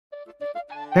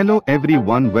Hello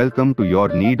everyone, welcome to your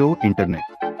NeedOInterneT.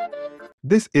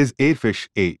 This is Airfish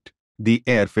 8. The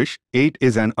Airfish 8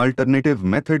 is an alternative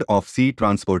method of sea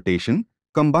transportation,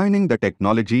 combining the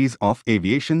technologies of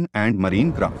aviation and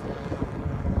marine craft.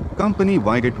 Company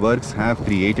WideItWorks have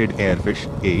created Airfish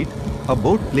 8, a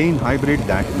boat-plane hybrid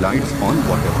that glides on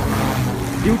water.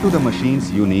 Due to the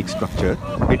machine's unique structure,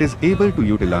 it is able to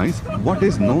utilize what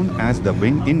is known as the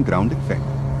wind-in-ground effect.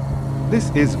 This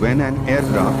is when an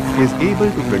aircraft is able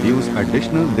to produce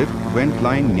additional lift when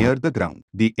flying near the ground.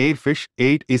 The Airfish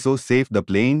 8 is so safe the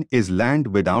plane is land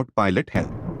without pilot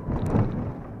help.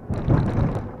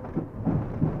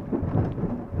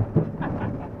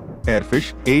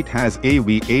 Airfish 8 has a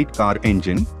V8 car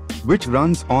engine, which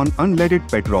runs on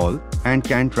unleaded petrol and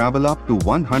can travel up to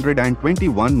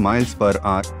 121 miles per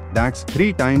hour. That's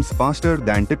 3 times faster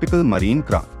than typical marine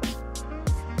craft.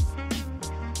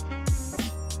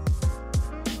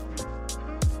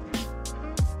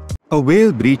 A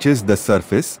whale breaches the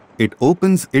surface, it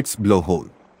opens its blowhole.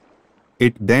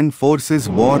 It then forces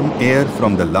warm air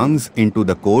from the lungs into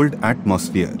the cold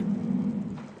atmosphere.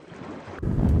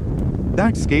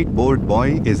 That skateboard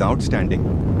boy is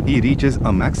outstanding. He reaches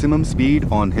a maximum speed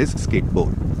on his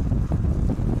skateboard.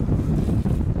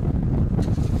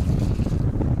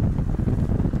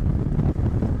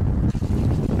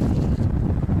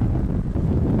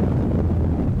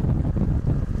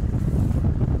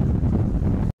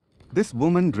 This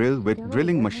woman drills with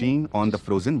drilling machine on the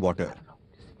frozen water.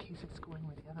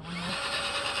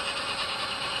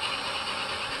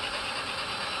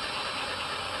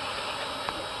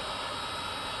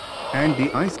 And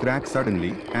the ice cracks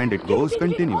suddenly, and it goes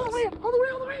continuous. All the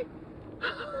way.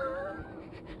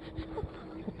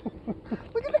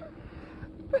 Look at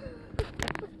that.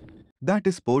 That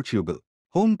is Portugal,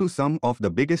 home to some of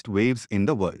the biggest waves in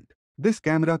the world. This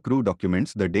camera crew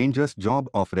documents the dangerous job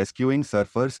of rescuing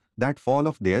surfers that fall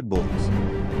off their boats.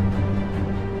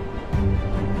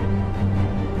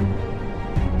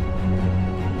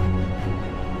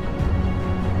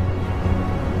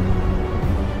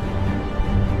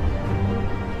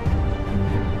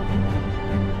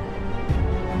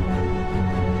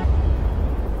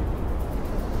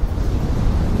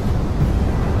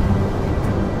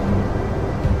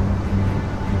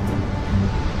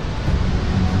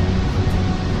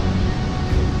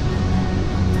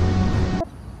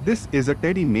 This is a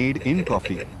teddy made in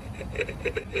coffee.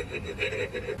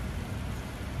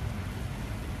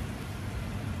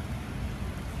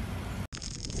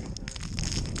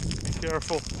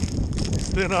 Careful.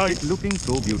 Thin ice. Looking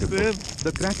so beautiful. Thin.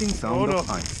 The cracking sound of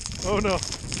ice. Oh no.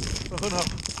 Oh no.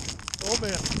 Oh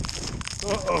man.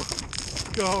 Uh-oh.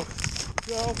 Go.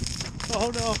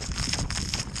 Oh no.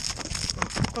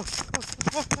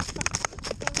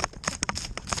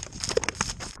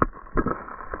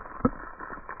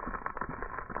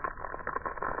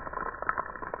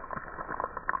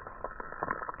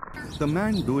 The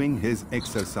man doing his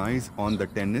exercise on the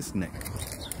tennis net.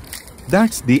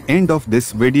 That's the end of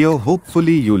this video.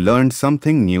 Hopefully you learned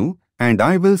something new, and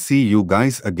I will see you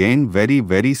guys again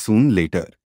very soon later.